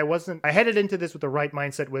glad that I headed into this with the right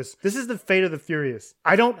mindset. This is the fate of the Furious.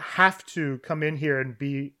 I don't have to come in here and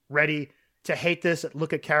be ready to hate this,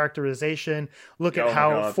 look at characterization, look at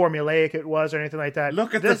how formulaic it was or anything like that.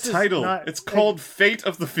 Look at the title. It's called Fate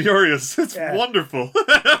of the Furious. It's wonderful.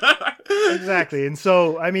 Exactly. And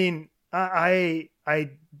so, I mean, I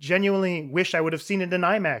genuinely wish I would have seen it in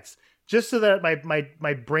IMAX. Just so that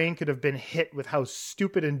my brain could have been hit with how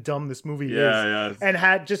stupid and dumb this movie is. And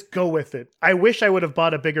had just go with it. I wish I would have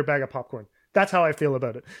bought a bigger bag of popcorn. That's how I feel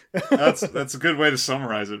about it. That's a good way to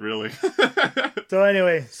summarize it, really. So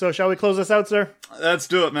anyway, shall we close this out, sir? Let's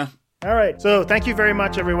do it, man. All right. So thank you very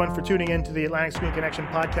much, everyone, for tuning in to the Atlantic Screen Connection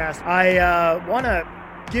podcast. I want to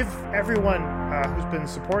give everyone who's been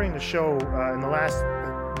supporting the show in the last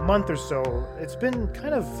month or so, it's been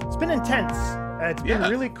intense. It's been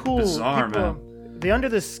really cool. Bizarre, man. The Under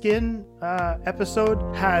the Skin episode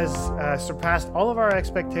has surpassed all of our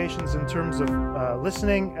expectations in terms of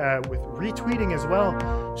listening, with retweeting as well.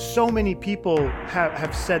 So many people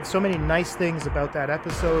have said so many nice things about that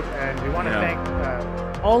episode, and we want to thank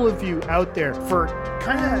all of you out there for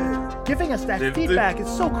kind of giving us that feedback.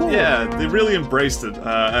 It's so cool. Yeah, they really embraced it,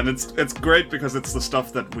 and it's great because it's the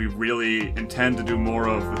stuff that we really intend to do more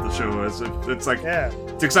of with the show. It's like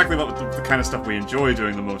it's exactly what the kind of stuff we enjoy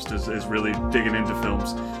doing the most is really digging into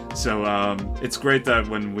films. So it's great that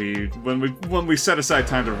when we set aside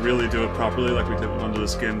time to really do it properly, like we did with Under the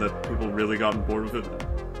Skin, that people really got on board with it.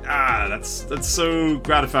 That's so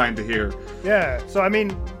gratifying to hear. Yeah. So I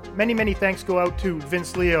mean, many thanks go out to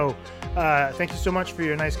Vince Leo. Thank you so much for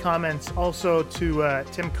your nice comments. Also to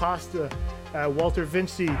Tim Costa, Walter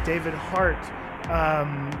Vinci, David Hart,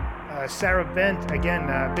 Sarah Bent.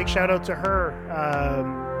 Again, big shout out to her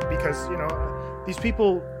because these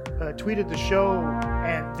people tweeted the show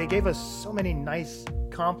and they gave us so many nice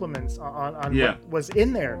compliments on what was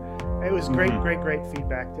in there. It was great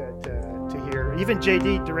feedback to hear. Even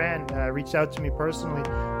JD Duran reached out to me personally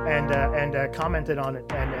and commented on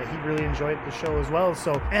it, and he really enjoyed the show as well.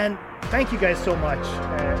 So, and thank you guys so much.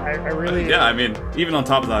 I really I mean, even on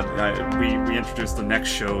top of that, we introduced the next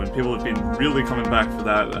show, and people have been really coming back for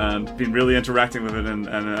that and been really interacting with it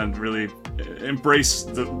and really embrace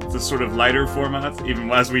the sort of lighter format, even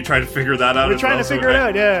as we try to figure that out. We're trying to figure it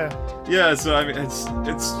out, yeah. So I mean, it's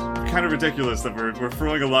kind of ridiculous that we're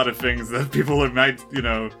throwing a lot of things that people might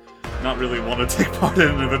not really want to take part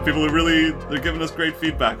in, but people they're giving us great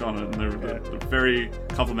feedback on it, and they're very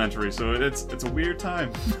complimentary. So it's a weird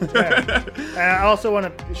time. And I also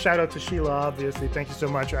want to shout out to Sheila, obviously. Thank you so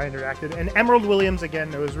much. I interacted. And Emerald Williams,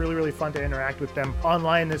 again, it was really fun to interact with them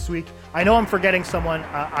online this week. I know I'm forgetting someone.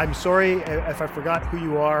 I'm sorry if I forgot who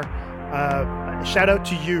you are. Shout out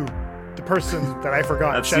to you, the person that I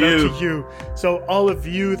forgot. That's Shout you. out to you. So all of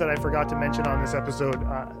you that I forgot to mention on this episode,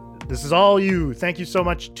 this is all you. Thank you so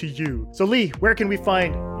much to you. So Lee, where can we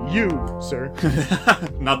find you, sir?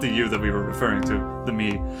 Not the you that we were referring to, the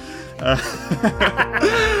me.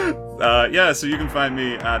 So you can find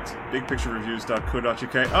me at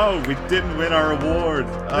bigpicturereviews.co.uk. Oh, we didn't win our award.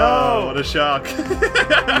 No. Oh, what a shock.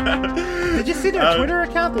 Did you see their Twitter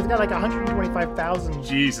account? They've got like 125,000.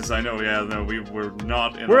 Jesus, I know. Yeah, no, we were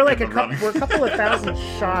not in. We're like in the running. we're a couple of thousand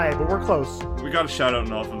shy, but we're close. We got a shout out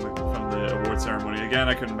and all from the award ceremony. Again,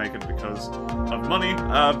 I couldn't make it because of money,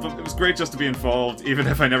 but it was great just to be involved, even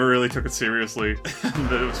if I never really took it seriously.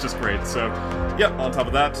 But it was just great. So, on top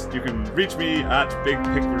of that, you can reach me at Big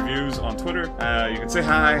Pic Reviews on Twitter. You can say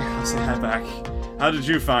hi, I'll say hi back. How did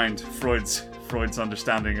you find Freud's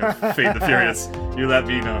understanding of Fate the Furious? You let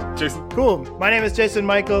me know. Jason? Cool. My name is Jason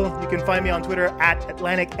Michael. You can find me on Twitter at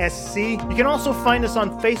AtlanticSC. You can also find us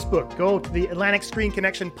on Facebook. Go to the Atlantic Screen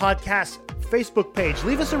Connection Podcast Facebook page.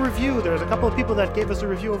 Leave us a review. There's a couple of people that gave us a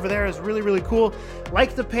review over there. It's really cool.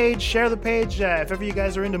 Like the page, share the page. If ever you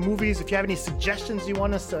guys are into movies, if you have any suggestions you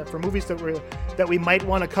want us for movies that we might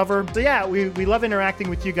want to cover. So we love interacting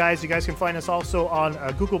with you guys. You guys can find us also on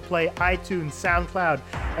Google Play, iTunes, SoundCloud,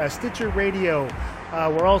 Stitcher Radio.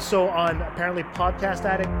 We're also on apparently Podcast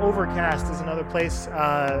Addict. Overcast is another place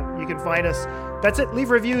you can find us. That's it. Leave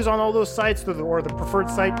reviews on all those sites or the preferred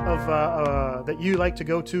site of that you like to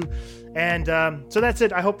go to. And so that's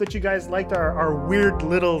it. I hope that you guys liked our weird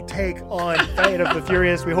little take on Fate of the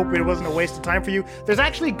Furious. We hope it wasn't a waste of time for you. There's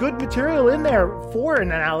actually good material in there for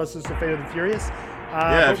an analysis of Fate of the Furious.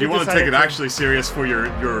 If you want to take it actually serious for your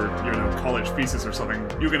college thesis or something,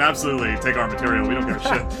 you can absolutely take our material. We don't give a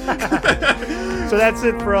shit. So that's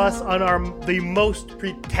it for us on the most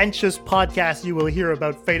pretentious podcast you will hear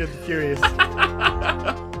about Fate of the Furious.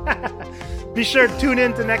 Be sure to tune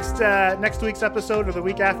in to next week's episode or the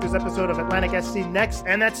week after's episode of Atlantic SC Next.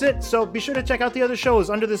 And that's it. So be sure to check out the other shows,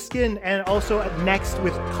 Under the Skin and also Next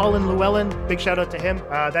with Colin Llewellyn. Big shout out to him.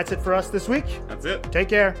 That's it for us this week. That's it. Take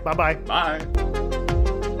care. Bye-bye. Bye.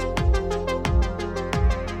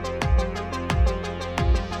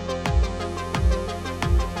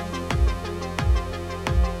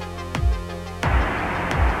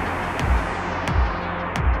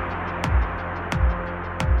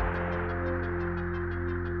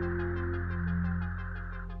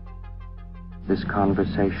 This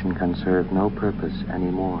conversation can serve no purpose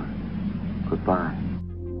anymore. Goodbye.